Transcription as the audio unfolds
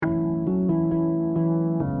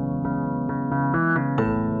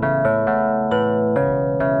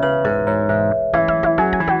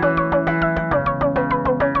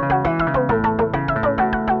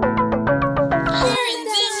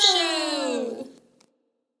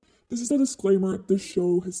This is a disclaimer. This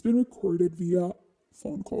show has been recorded via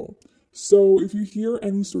phone call. So if you hear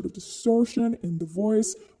any sort of distortion in the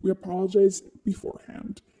voice, we apologize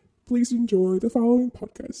beforehand. Please enjoy the following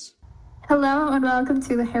podcast. Hello and welcome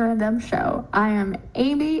to the Hair and Them Show. I am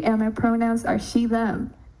Amy and my pronouns are she,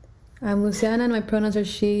 them. I'm Luciana and my pronouns are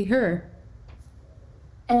she, her.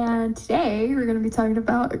 And today we're going to be talking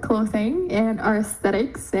about clothing and our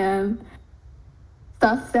aesthetics and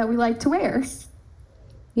stuff that we like to wear.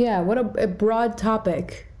 Yeah, what a broad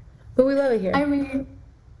topic. But we love it here. I mean,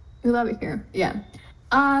 we love it here, yeah.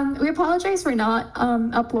 We apologize for not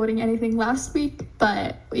uploading anything last week,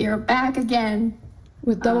 but we are back again.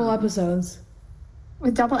 With double episodes.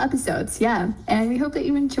 With double episodes, yeah. And we hope that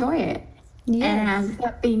you enjoy it. Yes. And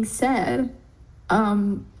that being said,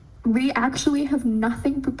 we actually have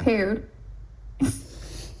nothing prepared.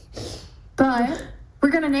 But we're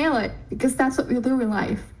going to nail it because that's what we do in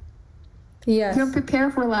life. Yes. You don't prepare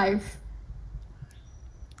for life.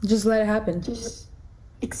 Just let it happen. Just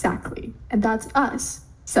exactly. And that's us.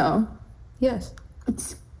 So Yes.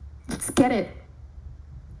 let's get it.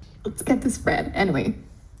 Let's get this bread. Anyway,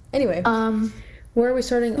 where are we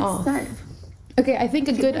starting off? start. Okay, I think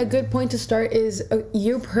a good point to start is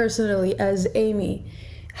you personally as Amy.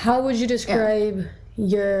 How would you describe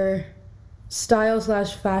your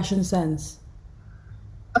style/fashion sense?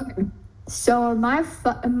 Okay. So my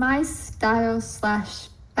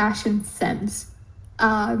style/fashion sense,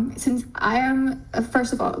 since I am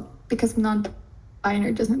first of all, because I'm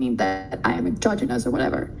non-binary doesn't mean that I am androgynous or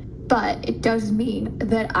whatever, but it does mean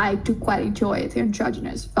that I do quite enjoy the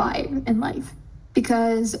androgynous vibe in life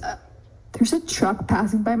because there's a truck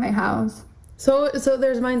passing by my house. So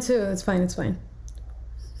there's mine too. It's fine.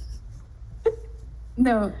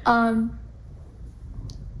 No,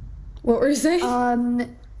 What were you saying?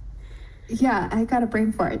 yeah, I got a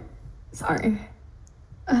brain fart. Sorry.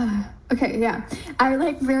 Okay, yeah. I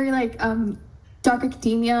like very dark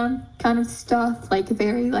academia kind of stuff, like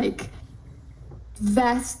very like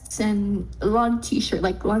vests and long t-shirt,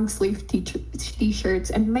 like long sleeve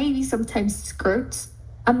t-shirts and maybe sometimes skirts.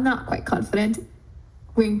 I'm not quite confident.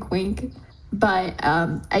 Wink, wink. But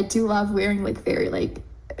I do love wearing like very like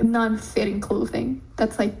non-fitting clothing.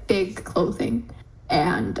 That's like big clothing.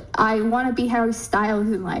 And I want to be Harry Styles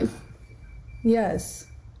in life. Yes.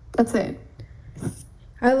 That's it.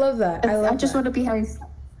 I love that. I just want to be Harry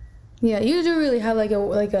Styles. Yeah, you do really have like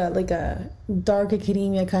a dark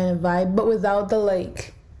academia kind of vibe, but without the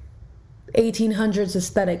like 1800s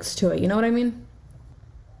aesthetics to it. You know what I mean?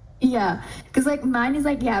 Yeah, because like mine is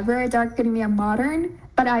like very dark academia modern,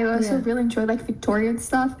 but I also really enjoy like Victorian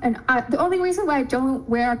stuff. And the only reason why I don't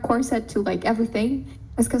wear a corset to like everything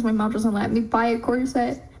is because my mom doesn't let me buy a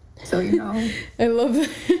corset. So I love that.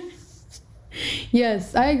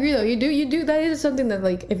 Yes, I agree though. You do. That is something that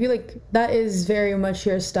like if you like that is very much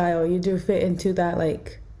your style. You do fit into that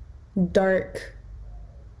like darkness,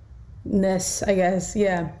 I guess.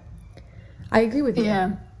 Yeah, I agree with you.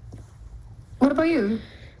 Yeah. What about you?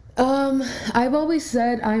 I've always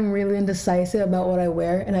said I'm really indecisive about what I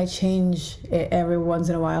wear, and I change it every once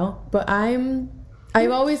in a while. But I've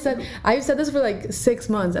said this for like 6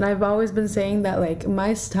 months, and I've always been saying that like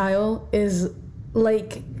my style is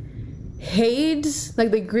like Hades,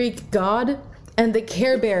 like the Greek god, and the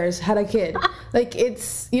Care Bears had a kid. Like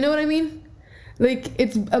it's, you know what I mean? Like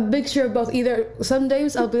it's a mixture of both. Either some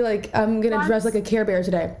days I'll be like I'm gonna dress like a Care Bear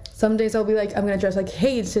today. Some days I'll be like I'm gonna dress like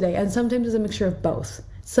Hades today, and sometimes it's a mixture of both.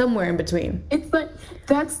 Somewhere in between. It's like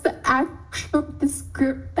that's the actual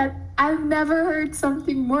description that I've never heard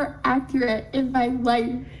something more accurate in my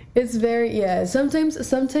life. It's very sometimes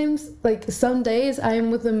like some days I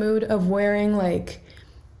am with the mood of wearing like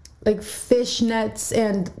fishnets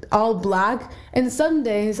and all black, and some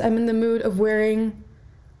days I'm in the mood of wearing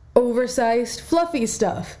oversized fluffy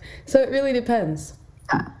stuff. So it really depends.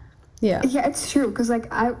 Yeah, it's true because like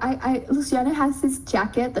I Luciana has this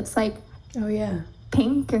jacket that's like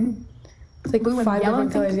pink and it's like blue 5 and yellow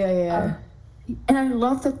different colors. Yeah. And I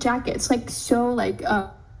love the jacket. It's like so like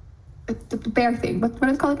the bear thing. What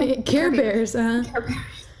is it called again? Care Bears. Care Bears.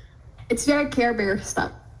 It's very Care Bear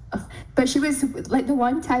stuff. But she was like the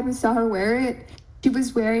one time we saw her wear it, she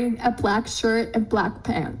was wearing a black shirt and black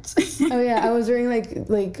pants. Oh yeah, I was wearing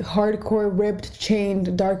like hardcore ripped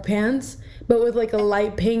chained dark pants, but with like a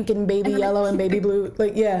light pink and baby yellow and baby blue.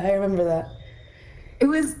 Like I remember that. It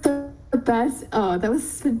was the best. Oh, that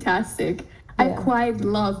was fantastic. I quite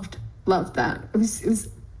loved that. It was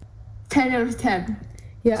 10 out of 10.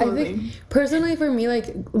 Yeah, I clothing. think personally for me,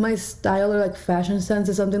 like my style or like fashion sense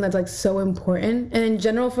is something that's like so important. And in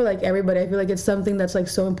general for like everybody, I feel like it's something that's like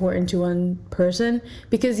so important to one person.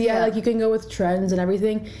 Because yeah, Yeah. like you can go with trends and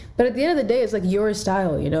everything, but at the end of the day, it's like your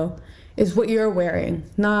style, you know? It's what you're wearing,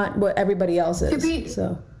 not what everybody else is.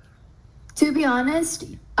 To be honest,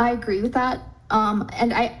 I agree with that.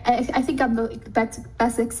 And I think I'm the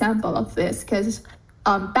best example of this because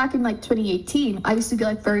back in like 2018, I used to be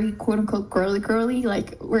like very quote unquote girly,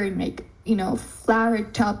 like wearing like, you know,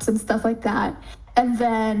 flowered tops and stuff like that. And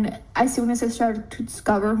then as soon as I started to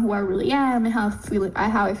discover who I really am and how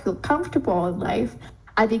I feel comfortable in life,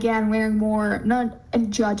 I began wearing more, not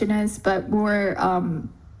androgynous, but more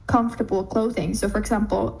comfortable clothing. So for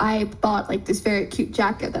example, I bought like this very cute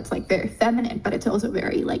jacket that's like very feminine, but it's also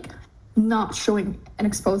very like not showing and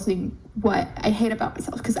exposing what I hate about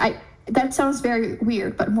myself. Because that sounds very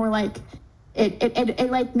weird, but more like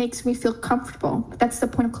it like makes me feel comfortable. That's the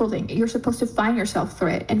point of clothing. You're supposed to find yourself through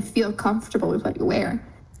it and feel comfortable with what you wear.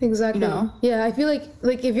 Exactly. You know? Yeah, I feel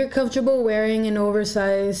like if you're comfortable wearing an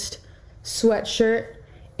oversized sweatshirt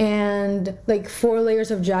and like 4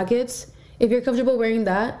 layers of jackets, if you're comfortable wearing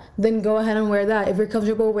that, then go ahead and wear that. If you're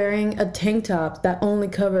comfortable wearing a tank top that only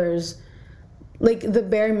covers like the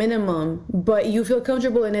bare minimum, but you feel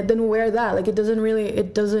comfortable in it, then wear that. Like it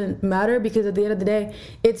doesn't matter because at the end of the day,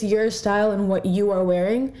 it's your style and what you are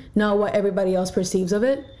wearing, not what everybody else perceives of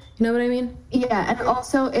it. You know what I mean? Yeah, and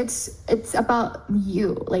also it's about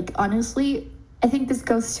you. Like honestly, I think this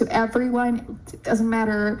goes to everyone. It doesn't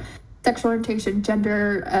matter sexual orientation,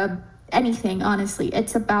 gender, anything. Honestly,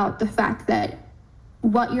 it's about the fact that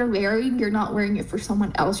what you're wearing, you're not wearing it for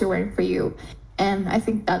someone else. You're wearing it for you. And I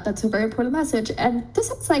think that's a very important message. And this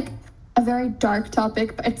is like a very dark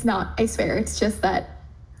topic, but it's not. I swear, it's just that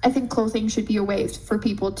I think clothing should be a way for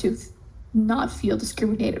people to not feel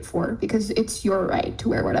discriminated for because it's your right to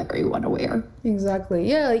wear whatever you want to wear. Exactly.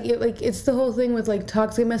 Yeah, like it's the whole thing with like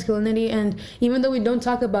toxic masculinity, and even though we don't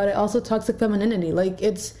talk about it, also toxic femininity. Like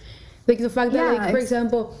it's like the fact that like for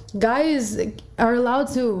example, guys are allowed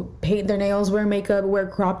to paint their nails, wear makeup, wear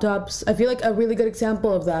crop tops. I feel like a really good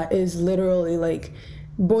example of that is literally like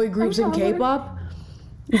boy groups in K-pop.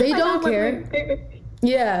 They don't care.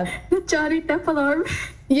 Yeah. Johnny Depp alarm.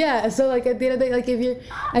 Yeah, so like at the end of the day, like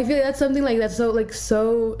I feel like that's something like that's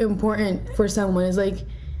so important for someone is like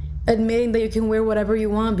admitting that you can wear whatever you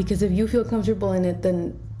want because if you feel comfortable in it,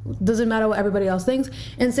 then it doesn't matter what everybody else thinks.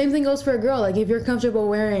 And same thing goes for a girl. Like if you're comfortable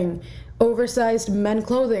wearing oversized men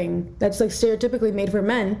clothing that's like stereotypically made for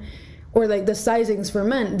men, or like the sizings for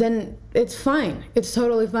men, then it's fine. It's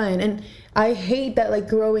totally fine. And I hate that like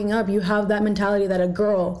growing up you have that mentality that a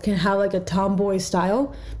girl can have like a tomboy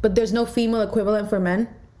style, but there's no female equivalent for men.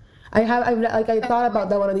 I thought about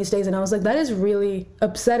that one of these days and I was like, that is really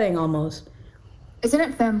upsetting almost. Isn't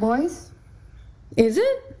it femboys? Is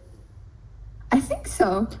it? I think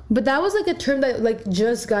so. But that was like a term that like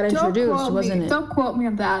just got introduced, wasn't it? Don't quote me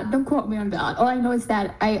on that. All I know is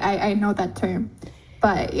that I know that term.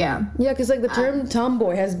 But yeah. Yeah, because like the term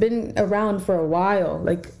tomboy has been around for a while,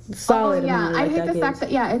 like solid. Oh yeah, amount of, like, I hate the fact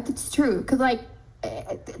that it's true because like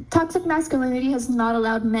toxic masculinity has not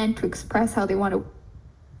allowed men to express how they want to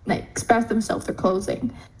like express themselves through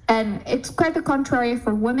clothing, and it's quite the contrary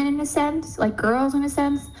for women in a sense, like girls in a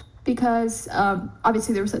sense, because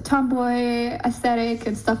obviously there was a tomboy aesthetic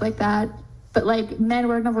and stuff like that, but like men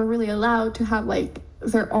were never really allowed to have like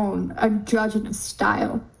their own androgynous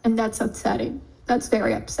style, and that's upsetting. That's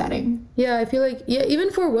very upsetting. Yeah, I feel like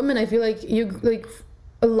even for women, I feel like you like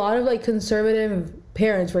a lot of like conservative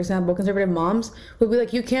parents, for example, conservative moms would be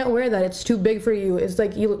like, you can't wear that, it's too big for you, it's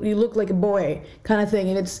like you look like a boy kind of thing.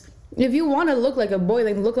 And it's, if you want to look like a boy,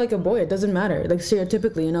 then look like a boy, it doesn't matter, like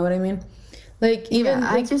stereotypically, you know what I mean? Like even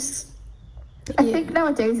I think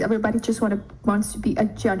nowadays everybody just wants to be a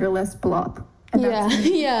genderless blob.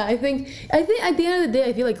 Yeah, I think at the end of the day,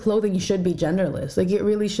 I feel like clothing should be genderless. Like it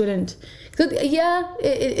really shouldn't. Cause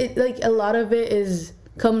it like a lot of it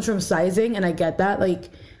comes from sizing, and I get that. Like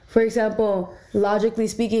for example, logically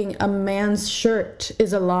speaking, a man's shirt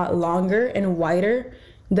is a lot longer and wider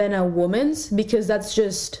than a woman's because that's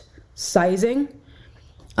just sizing.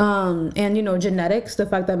 And you know, genetics, the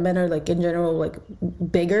fact that men are like in general like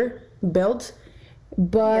bigger built,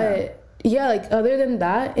 but yeah, like other than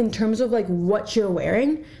that, in terms of like what you're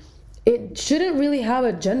wearing, it shouldn't really have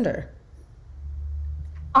a gender.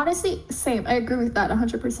 Honestly, same. I agree with that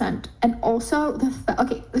 100%. And also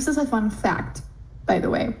okay, this is a fun fact, by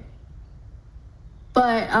the way.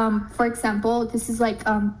 But for example, this is like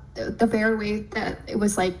the very way that it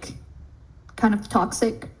was like kind of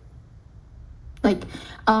toxic, like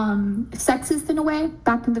sexist in a way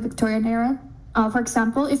back in the Victorian era. For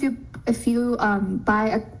example, if you buy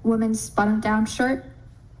a woman's button-down shirt,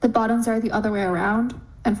 the buttons are the other way around,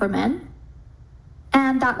 and for men.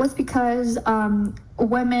 And that was because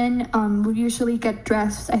women would usually get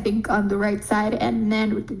dressed, I think, on the right side, and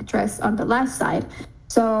men would get dressed on the left side.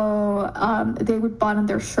 So they would button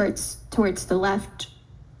their shirts towards the left,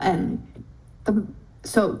 and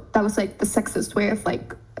so that was like the sexist way of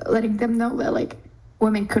like letting them know that like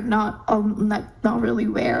women could not really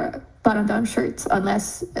wear button-down shirts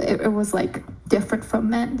unless it was like different from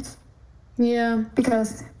men's. Yeah.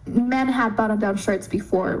 Because men had button-down shirts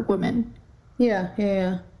before women. Yeah.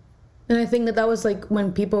 And I think that was like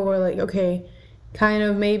when people were like, okay, kind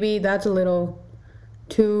of maybe that's a little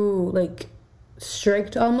too like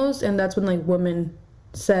strict almost, and that's when like women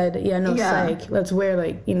said, yeah, no, psych, let's wear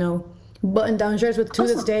like, you know, button-down shirts, with to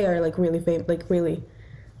this day are like really famous, like really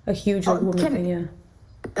a huge like woman thing. Yeah.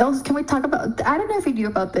 Also, can we talk about, I don't know if you knew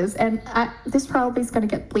about this, and this probably is going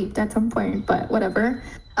to get bleeped at some point, but whatever.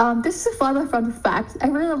 This is a fun fact. I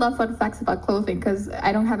really love fun facts about clothing because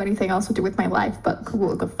I don't have anything else to do with my life but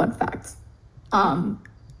Google the fun facts.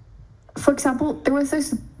 For example, there was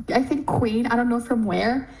this, I think, queen, I don't know from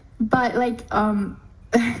where, but like,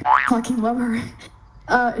 fucking love her.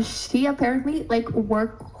 She apparently like wore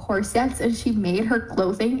corsets, and she made her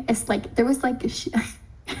clothing. It's like, there was like,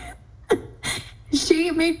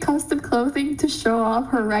 she made custom clothing to show off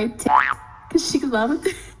her right tits because she loved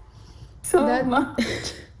it so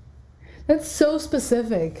much. That's so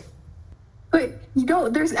specific. But you know,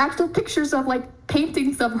 there's actual pictures of like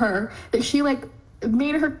paintings of her that she like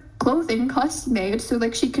made her clothing custom made so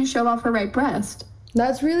like she can show off her right breast.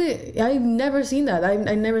 That's really, I've never seen that. I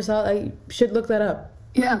never saw. I should look that up.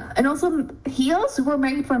 Yeah, and also heels were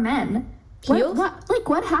made for men. Heels?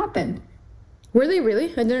 What happened? Were they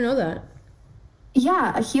really? I didn't know that.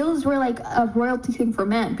 Yeah, heels were like a royalty thing for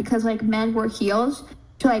men because like men wore heels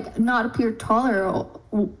to like not appear taller,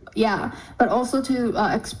 but also to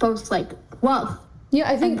expose like wealth. Yeah,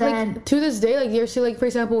 I think like to this day, like you see, like for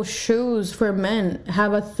example, shoes for men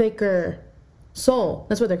have a thicker sole.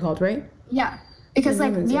 That's what they're called, right? Yeah, because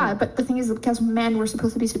like but the thing is because men were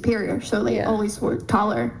supposed to be superior, so they always were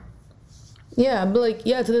taller. Yeah, but like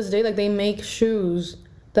to this day, like they make shoes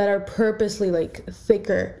that are purposely like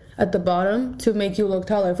thicker at the bottom to make you look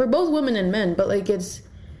taller for both women and men. But like it's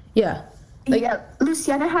like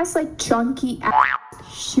Luciana has like chunky ass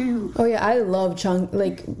shoes. Oh yeah, I love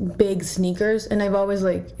big sneakers, and I've always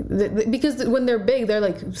like because when they're big, they're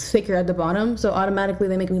like thicker at the bottom, so automatically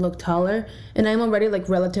they make me look taller, and I'm already like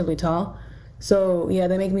relatively tall, so yeah,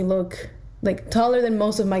 they make me look like taller than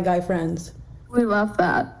most of my guy friends. We love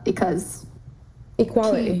that because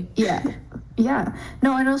equality. Yeah.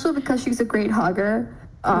 No, and also because she's a great hugger.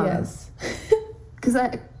 Yes. Because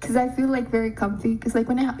I feel like very comfy. Because like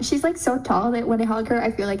she's like so tall that when I hug her,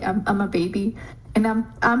 I feel like I'm a baby, and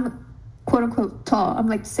I'm quote unquote tall. I'm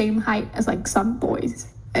like the same height as like some boys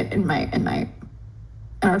in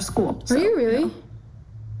our school. So, are you really? You know.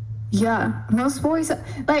 Yeah, most boys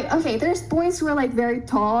like okay. There's boys who are like very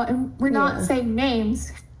tall, and we're not saying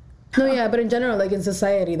names. No, yeah, but in general, like in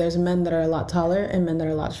society, there's men that are a lot taller and men that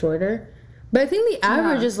are a lot shorter. But I think the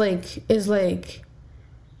average is like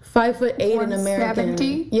 5'8" in American.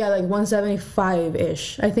 Yeah, like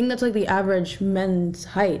 175-ish. I think that's like the average men's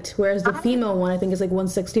height, whereas the female one I think is like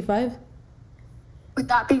 165. With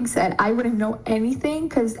that being said, I wouldn't know anything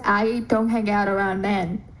because I don't hang out around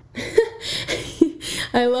men.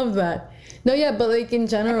 I love that. No, yeah, but like in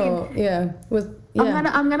general,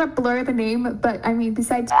 I'm gonna blur the name, but I mean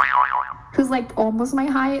besides who's like almost my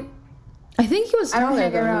height. I think he was taller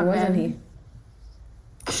than me, wasn't he?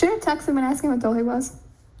 Should I text him and ask him how tall he was?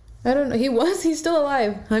 I don't know. He's still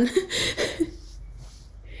alive, hun.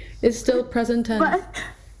 It's still present tense.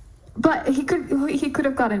 But he could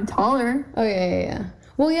have gotten taller. Oh yeah.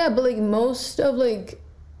 Well, yeah, but like most of like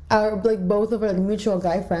our like both of our like, mutual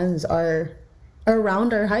guy friends are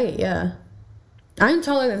around our height. Yeah, I'm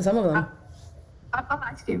taller than some of them. I'll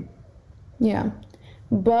ask you. Yeah,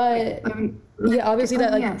 but obviously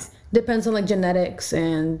that like depends on like genetics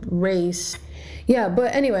and race. Yeah,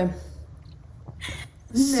 but anyway.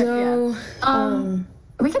 So,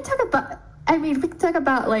 we can talk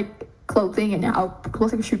about like clothing and how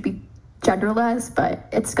clothing should be genderless, but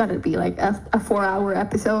it's gonna be like a 4-hour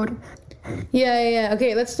episode. Yeah.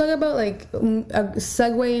 Okay, let's talk about like a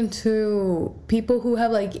segue into people who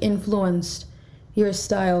have like influenced your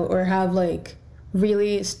style or have like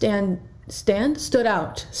really stood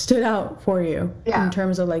out for you in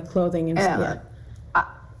terms of like clothing and stuff.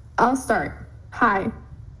 I'll start. Hi.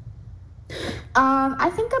 I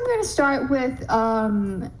think I'm gonna start with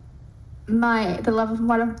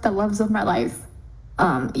one of the loves of my life.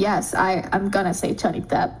 Yes, I'm gonna say Johnny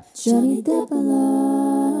Depp. Johnny Depp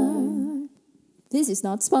alert. This is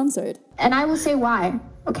not sponsored. And I will say why,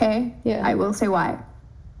 okay? Yeah. I will say why.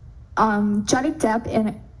 Johnny Depp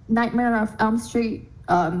in Nightmare on Elm Street,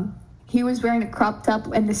 he was wearing a crop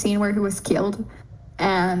top in the scene where he was killed.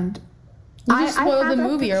 And You just spoiled have the that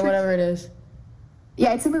movie or picture- whatever it is.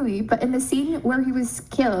 Yeah, it's a movie, but in the scene where he was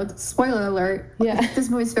killed, spoiler alert, Yeah. this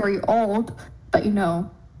movie is very old, but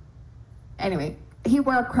anyway, he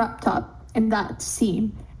wore a crop top in that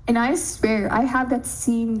scene. And I swear, I have that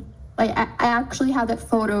scene, like, I actually have that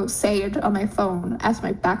photo saved on my phone as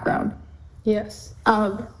my background. Yes.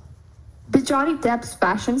 The Johnny Depp's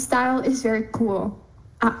fashion style is very cool.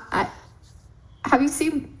 Have you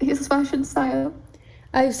seen his fashion style?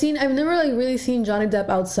 I've never like really seen Johnny Depp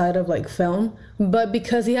outside of like film, but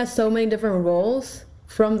because he has so many different roles,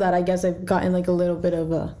 from that I guess I've gotten like a little bit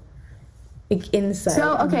of a like insight.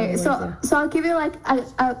 So on okay, how so I'll give you like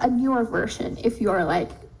a newer version if you're like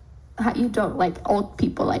you don't like old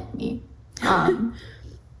people like me.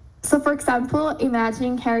 So for example,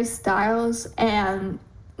 imagine Harry Styles and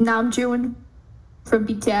Namjoon from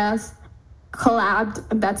BTS collabed,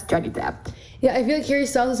 and that's Johnny Depp. Yeah, I feel like Harry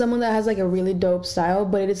Styles is someone that has like a really dope style,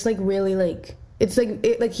 but it's like really like it's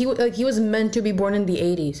like he was meant to be born in the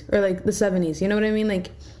 80s or like the 70s. You know what I mean?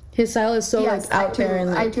 Like his style is so Yes, like out there and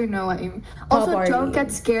I like do know what you mean. pop Also, arty. don't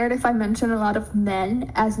get scared if I mention a lot of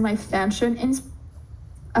men as my fashion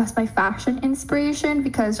inspiration,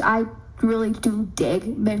 because I really do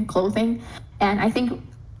dig men clothing, and I think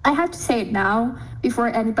I have to say it now before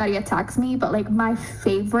anybody attacks me, but like my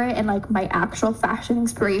favorite and like my actual fashion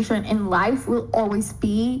inspiration in life will always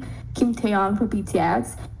be Kim Taehyung from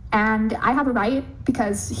BTS, and I have a right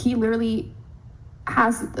because he literally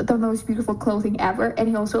has the most beautiful clothing ever, and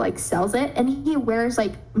he also like sells it, and he wears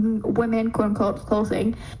like women quote unquote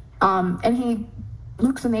clothing, and he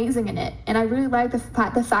looks amazing in it, and I really like the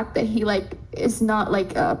fact that he like is not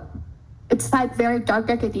like it's like very dark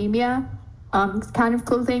academia kind of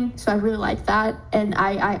clothing, so I really like that, and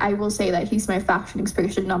I will say that he's my fashion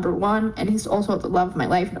inspiration number one, and he's also the love of my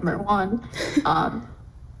life number one.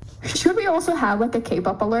 Should we also have like a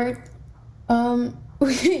K-pop alert?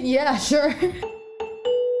 yeah, sure.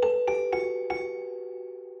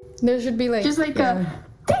 There should be like Just like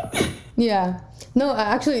yeah. No,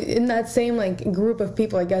 actually, in that same like group of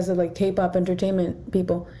people, I guess, of like K-pop entertainment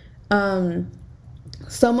people,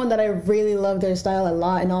 someone that I really love their style a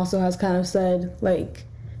lot and also has kind of said like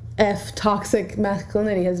F toxic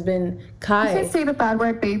masculinity has been You Kai. can't say the bad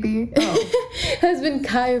word, baby. Has been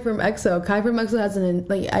Kai from EXO. Kai from EXO has an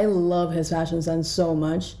like I love his fashion sense so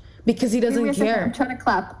much because he Give me doesn't a second, I'm care. trying to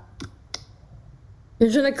clap.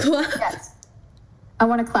 You're trying to clap. Yes. I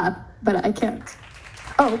want to clap, but I can't.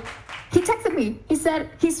 Oh, he texted me. He said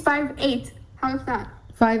he's 5'8". How is that?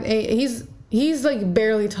 5'8". He's like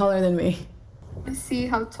barely taller than me. Let's see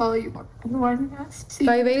how tall you are.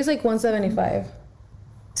 5'8" is like 175.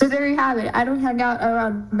 So there you have it. I don't hang out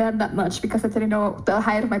around men that much because I didn't know the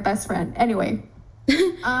height of my best friend. Anyway.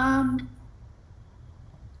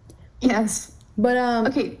 Yes. But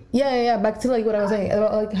Okay. yeah. Back to like what I was saying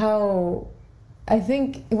about like how I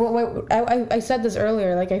think I said this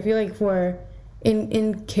earlier. Like I feel like for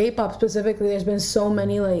in K-pop specifically, there's been so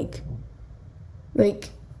many like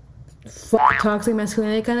toxic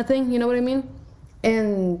masculinity kind of thing. You know what I mean?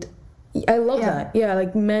 And I love Yeah. that. Yeah,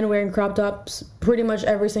 like men wearing crop tops. Pretty much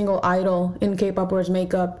every single idol in K-pop wears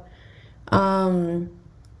makeup.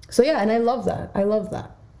 So yeah, and I love that.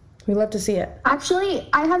 We love to see it. Actually,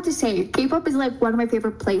 I have to say, K-pop is like one of my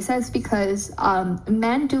favorite places because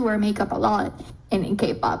men do wear makeup a lot in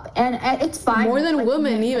K-pop, and it's fine. More than like,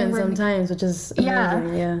 women men even wear sometimes, which is Yeah.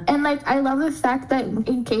 amazing. Yeah. And like I love the fact that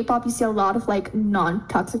in K-pop you see a lot of like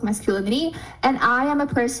non-toxic masculinity, and I am a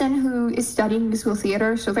person who is studying musical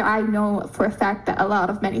theater, so that I know for a fact that a lot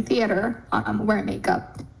of men in theater wear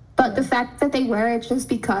makeup. But the fact that they wear it just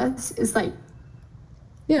because is like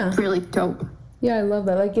Yeah. really dope. Yeah, I love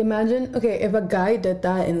that. Like, imagine, okay, if a guy did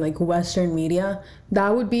that in, like, Western media, that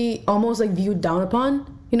would be almost, like, viewed down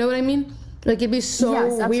upon. You know what I mean? Like, it'd be so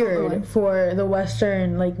Yes, absolutely. weird for the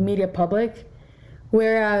Western, like, media public.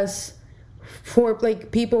 Whereas for, like,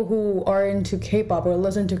 people who are into K-pop or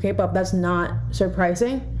listen to K-pop, that's not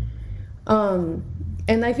surprising. And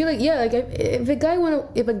I feel like, yeah, like, if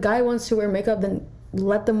a guy wants to wear makeup, then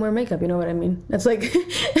let them wear makeup, you know what I mean? It's like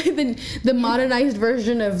the modernized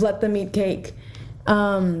version of let them eat cake.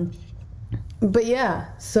 But yeah,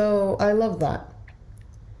 so I love that.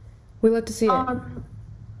 We love to see it.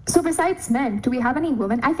 So besides men, do we have any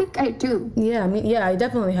women? I think I do. Yeah, I mean, yeah, I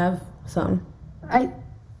definitely have some.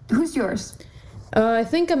 Who's yours? I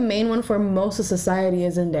think a main one for most of society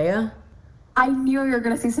is Zendaya. I knew you were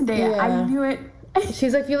gonna say Zendaya. Yeah. I knew it.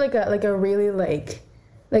 She's, I feel like a really like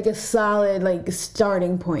a solid like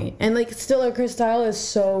starting point, and like still like her style is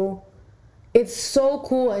so, it's so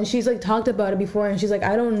cool, and she's like talked about it before, and she's like,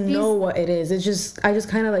 I don't know what it is. It's just I just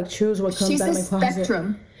kind of like choose what comes out of my closet.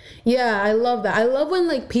 Spectrum. Yeah, I love that. I love when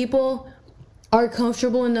like people are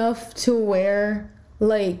comfortable enough to wear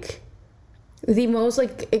like the most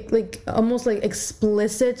like almost like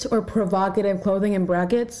explicit or provocative clothing in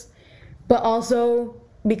brackets, but also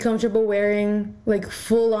be comfortable wearing like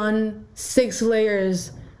full on 6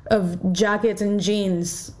 layers of jackets and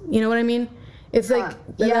jeans. You know what I mean? It's like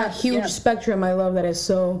that huge spectrum. I love that. Is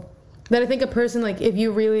so that I think a person, like, if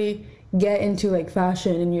you really get into like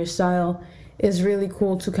fashion and your style, is really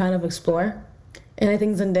cool to kind of explore. And I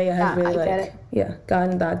think Zendaya has really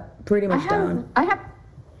gotten that pretty much down. I have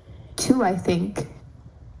 2, I think.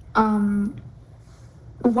 One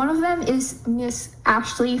of them is Miss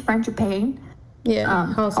Ashley Frangipain.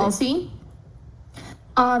 Yeah, Halsey.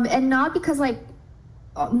 And not because like,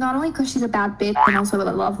 not only because she's a bad bitch and also the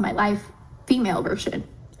love of my life female version,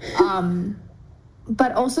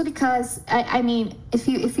 but also because I mean, if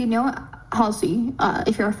you know Halsey,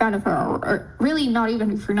 if you're a fan of her, or really not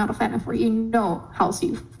even if you're not a fan of her, you know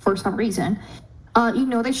Halsey for some reason, you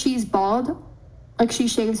know that she's bald, like she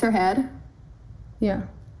shaves her head. Yeah.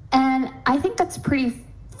 And I think that's pretty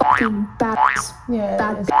fucking badass. Yeah.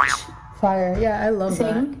 Bad bitch. Fire. Yeah, I love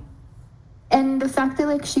that. And the fact that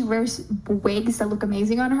like she wears wigs that look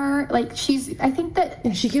amazing on her, like I think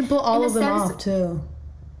that she can pull all of them off too.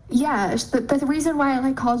 Yeah, the reason why I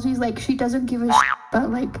like Halsey is like she doesn't give a shit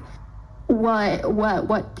about like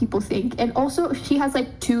what people think. And also she has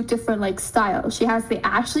like 2 different like styles. She has the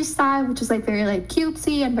Ashley style, which is like very like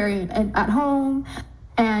cutesy and very at home,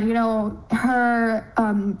 and you know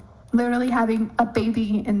her literally having a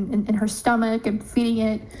baby in her stomach and feeding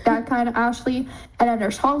it, that kind of Ashley. And then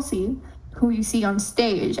there's Halsey, who you see on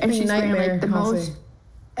stage, and she's wearing like the Halsey.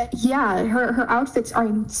 most her outfits are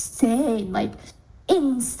insane, like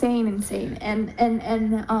insane. And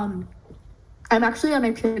I'm actually on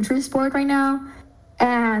my Pinterest board right now,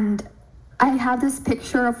 and I have this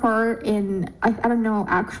picture of her in I don't know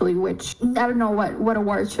actually which, I don't know what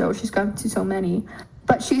award show, she's gone to so many,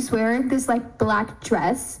 but she's wearing this like black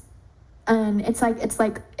dress, and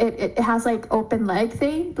it has like open leg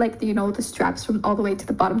thing, like, you know, the straps from all the way to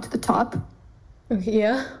the bottom to the top.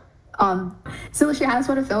 Yeah. So she has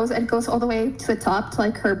one of those, and it goes all the way to the top to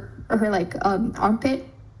like her like armpit.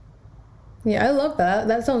 Yeah, I love that.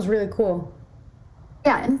 That sounds really cool.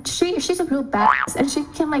 Yeah, and she's a real badass, and she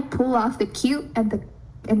can like pull off the cute and the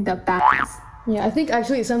badass. Yeah, I think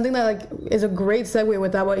actually something that like is a great segue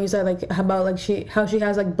with that, what you said, like about like how she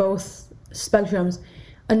has like both spectrums.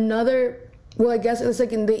 Another, well, I guess it's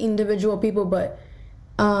like in the individual people, but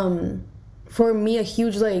for me, a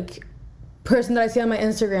huge like person that I see on my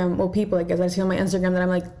Instagram, well, people I guess I see on my Instagram that I'm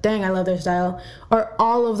like, dang, I love their style, are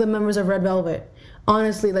all of the members of Red Velvet.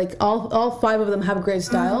 Honestly, like all 5 of them have great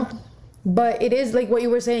style. But it is like what you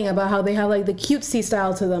were saying about how they have like the cutesy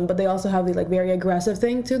style to them, but they also have the like very aggressive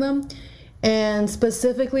thing to them. And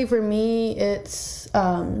specifically for me, it's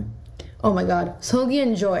oh my god, Seulgi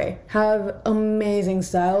and Joy have amazing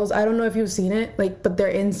styles. I don't know if you've seen it, like, but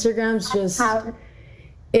their Instagrams just,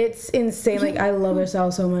 it's insane. Like, I love their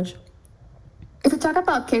style so much. If we talk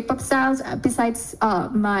about K-pop styles, besides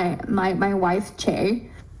my wife Che,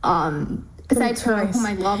 besides her, whom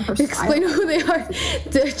I love her style. Explain who they are.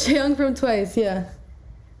 Chaeyoung from Twice, yeah.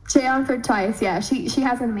 Chaeyoung from Twice, yeah. She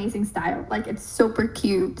has an amazing style. Like, it's super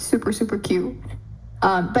cute, super cute.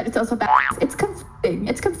 But it's also badass. It's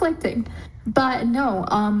conflicting. But no,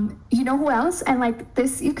 you know who else? And like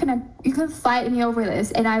this, you can fight me over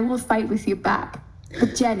this, and I will fight with you back.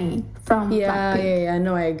 But Jennie from Blackpink. Yeah.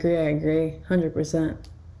 No, I agree. 100%.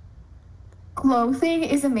 Clothing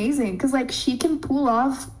is amazing because like she can pull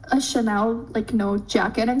off a Chanel like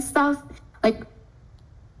jacket and stuff, like,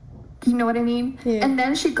 you know what I mean? Yeah. And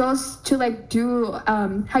then she goes to like do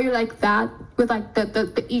how you like that with like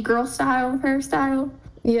the e-girl style hairstyle.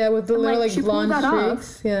 Yeah, with the little like blonde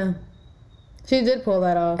streaks. Off. Yeah, she did pull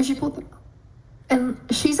that off. And she pulled it off. And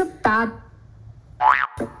she's a bad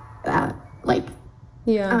that, like,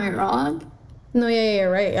 yeah. Am I wrong? No, yeah,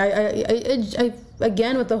 right. I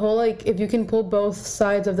again, with the whole like, if you can pull both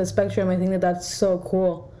sides of the spectrum, I think that's so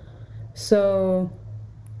cool. So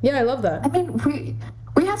yeah, I love that. I mean,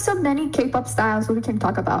 we have so many K-pop styles we can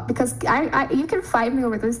talk about because you can fight me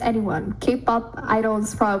over this, anyone. K-pop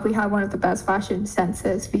idols probably have one of the best fashion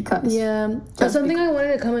senses because something I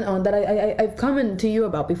wanted to comment on that I've commented to you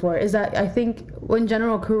about before is that I think in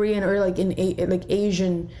general Korean or like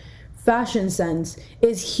Asian fashion sense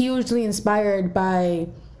is hugely inspired by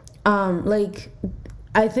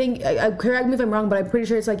I think correct me if I'm wrong, but I'm pretty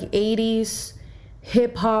sure it's like 80s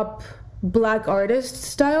hip hop black artist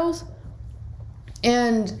styles.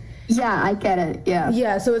 And yeah, I get it.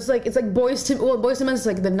 Yeah, so it's like Boyz II Men is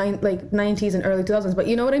like the 90s and early 2000s, but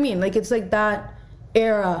you know what I mean, like it's like that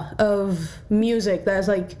era of music that's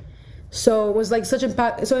like was like so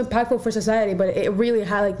impactful for society, but it really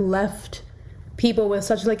had like left people with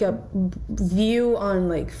such like a view on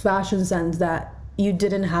like fashion sense that you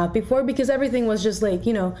didn't have before, because everything was just like,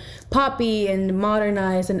 you know, poppy and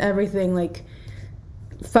modernized and everything like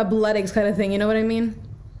Fabletics kind of thing, you know what I mean,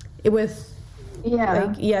 with the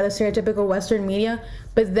stereotypical Western media.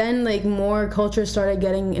 But then like more culture started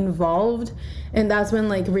getting involved, and that's when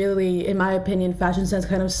like really, in my opinion, fashion sense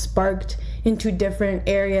kind of sparked into different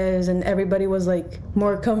areas, and everybody was like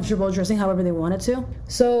more comfortable dressing however they wanted to.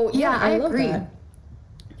 So yeah, I love agree.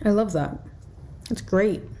 I love that. It's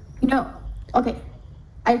great. You know, okay,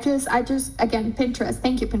 I just again, Pinterest.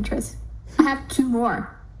 Thank you, Pinterest. I have two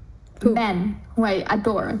more men who I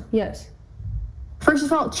adore. Yes. First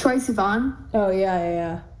of all, Troye Sivan. Oh,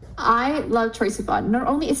 yeah. I love Troye Sivan. Not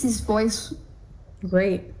only is his voice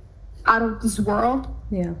great, out of this world,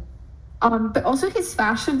 yeah, but also his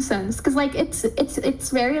fashion sense, because like it's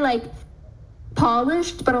very like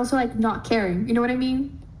polished, but also like not caring. You know what I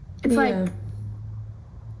mean? It's like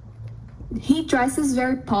he dresses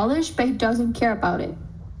very polished, but he doesn't care about it.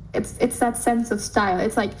 It's that sense of style.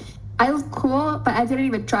 It's like, I look cool, but I didn't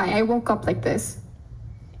even try. I woke up like this.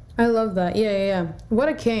 I love that. Yeah. What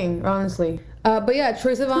a king, honestly. But yeah,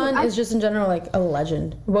 Troye Sivan is just in general like a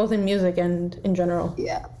legend, both in music and in general.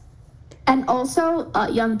 Yeah. And also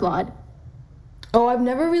Youngblood. Oh, I've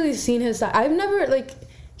never really seen his style. I've never like,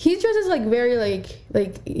 he dresses like very like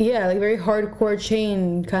very hardcore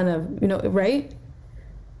chain kind of, you know, right?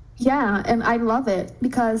 Yeah, and I love it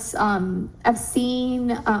because I've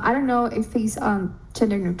seen, I don't know if he's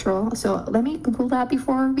gender neutral, so let me Google that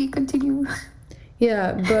before we continue.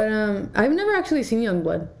 Yeah, but I've never actually seen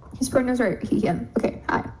Youngblood. His pronouns are he, him. Okay,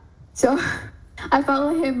 hi. So I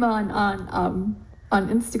follow him on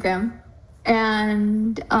Instagram,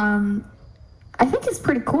 and I think it's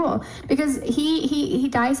pretty cool because he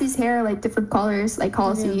dyes his hair like different colors, like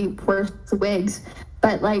Halsey wears the wigs,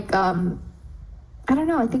 but like I don't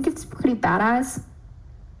know, I think it's pretty badass.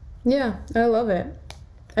 Yeah, I love it.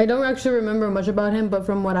 I don't actually remember much about him, but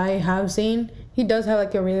from what I have seen, he does have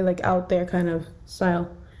like a really like out there kind of style.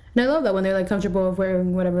 And I love that when they're like comfortable with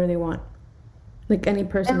wearing whatever they want. Like any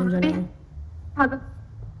person in general. I have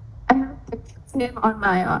him on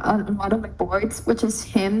one of my boards, which is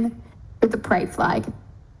him with the pride flag.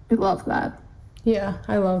 I love that. Yeah,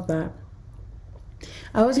 I love that.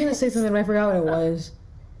 I was gonna say something, but I forgot what it was.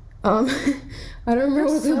 I don't remember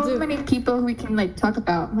what to do. There's so many people we can like talk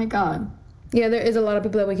about. Oh my god. Yeah, there is a lot of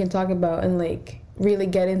people that we can talk about and like really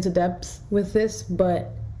get into depth with this,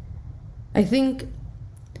 but I think,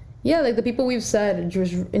 yeah, like the people we've said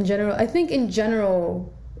just in general, I think in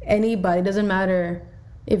general, anybody, doesn't matter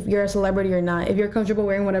if you're a celebrity or not, if you're comfortable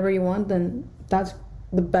wearing whatever you want, then that's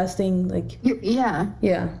the best thing. Like,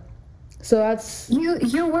 yeah. So that's,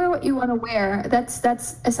 you wear what you want to wear. That's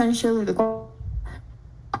essentially the goal.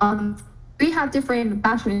 We have different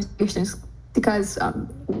fashion inspirations because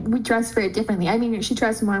we dress very differently. I mean, she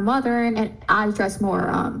dressed more modern, and I dress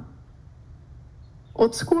more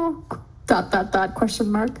old school. ...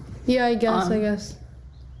 question mark. Yeah, I guess.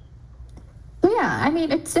 So yeah, I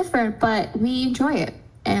mean, it's different, but we enjoy it,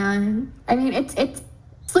 and I mean, it's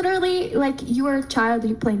literally like you are a child and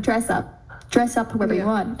you're playing dress up however you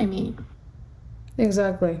want. I mean,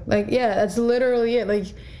 exactly. Like, yeah, that's literally it. Like,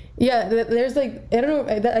 yeah, there's like, I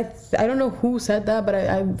don't know who said that, but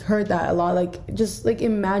I've heard that a lot. Like, just like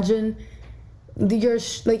imagine you're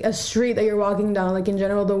like a street that you're walking down, like in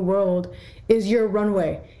general the world is your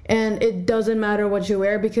runway, and it doesn't matter what you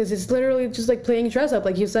wear because it's literally just like playing dress up,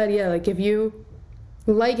 like you said. Yeah, like if you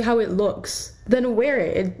like how it looks, then wear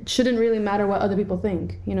it. It shouldn't really matter what other people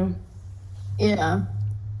think, you know? Yeah,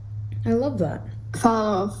 I love that.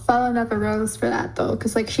 Follow Neva Rose for that though,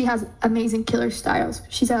 because like she has amazing killer styles.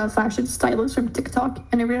 She's a fashion stylist from TikTok,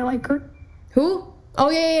 and I really like her. Who? Oh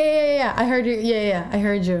yeah. I heard you. Yeah, I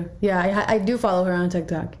heard you. Yeah, I do follow her on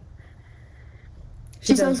TikTok.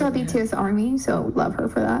 She's also a BTS ARMY, so love her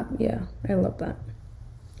for that. Yeah, I love that.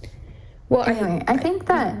 Well, anyway, I think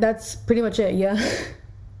that's pretty much it. Yeah.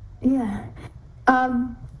 Yeah.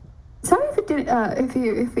 Sorry if it did. If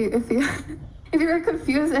you if you were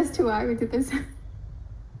confused as to why we did this.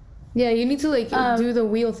 Yeah, you need to like do the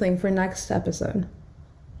wheel thing for next episode.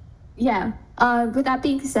 Yeah. With that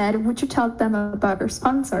being said, would you tell them about our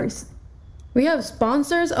sponsors? We have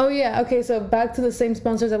sponsors? Oh, yeah. Okay, so back to the same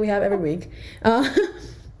sponsors that we have every week.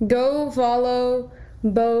 Go follow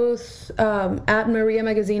both at Maria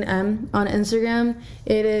Magazine M on Instagram.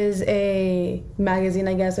 It is a magazine,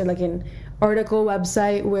 I guess, or like an article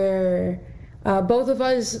website where both of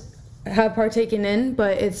us have partaken in,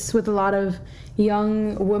 but it's with a lot of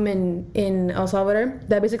young women in El Salvador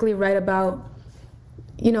that basically write about,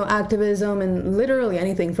 you know, activism and literally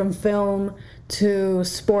anything from film to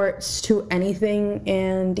sports to anything.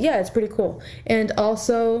 And yeah, it's pretty cool. And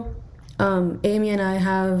also Amy and I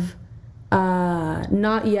have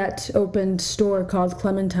not yet opened store called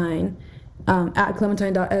Clementine at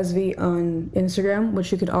clementine.sv on Instagram,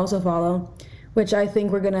 which you could also follow, which I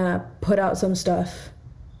think we're gonna put out some stuff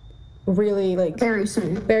really like Very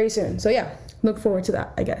soon. So yeah, look forward to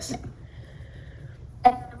that, I guess.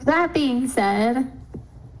 And with that being said,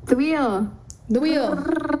 the wheel.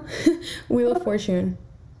 Wheel of Fortune.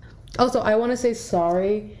 Also, I want to say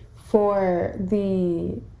sorry for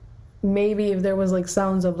the maybe if there was like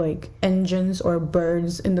sounds of like engines or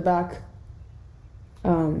birds in the back.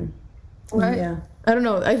 What? Yeah, I don't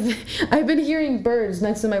know. I've been hearing birds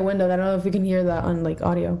next to my window. And I don't know if you can hear that on like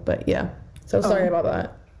audio, but yeah. So sorry about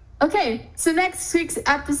that. Okay, so next week's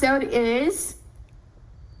episode is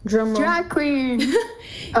Drum roll. drag queen.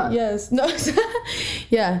 Yes. No.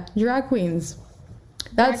 Yeah, drag queens.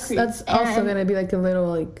 That's queens. also And- gonna be like a little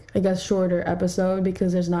like I guess shorter episode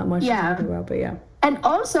because there's not much Yeah. to talk about. But yeah. And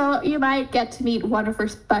also, you might get to meet one of our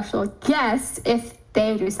special guests if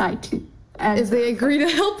they decide to. And If they agree to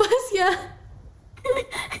help us, yeah.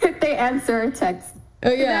 if they answer a text.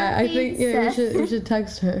 Oh yeah, That I being think yeah, said- we should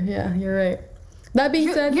text her. Yeah, you're right. That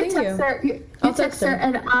being said, You thank text you. her. You I'll text text her, her.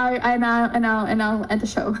 and I'll end the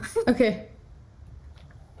show. Okay.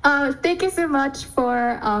 Thank you so much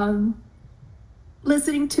for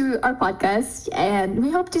listening to our podcast, and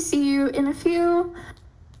we hope to see you in a few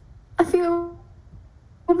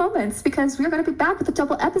moments because we're going to be back with a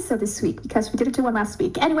double episode this week because we didn't do one last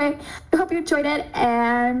week. Anyway, I hope you enjoyed it,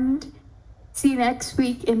 and see you next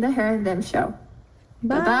week in the Her and Them show.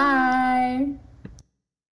 Bye. Bye.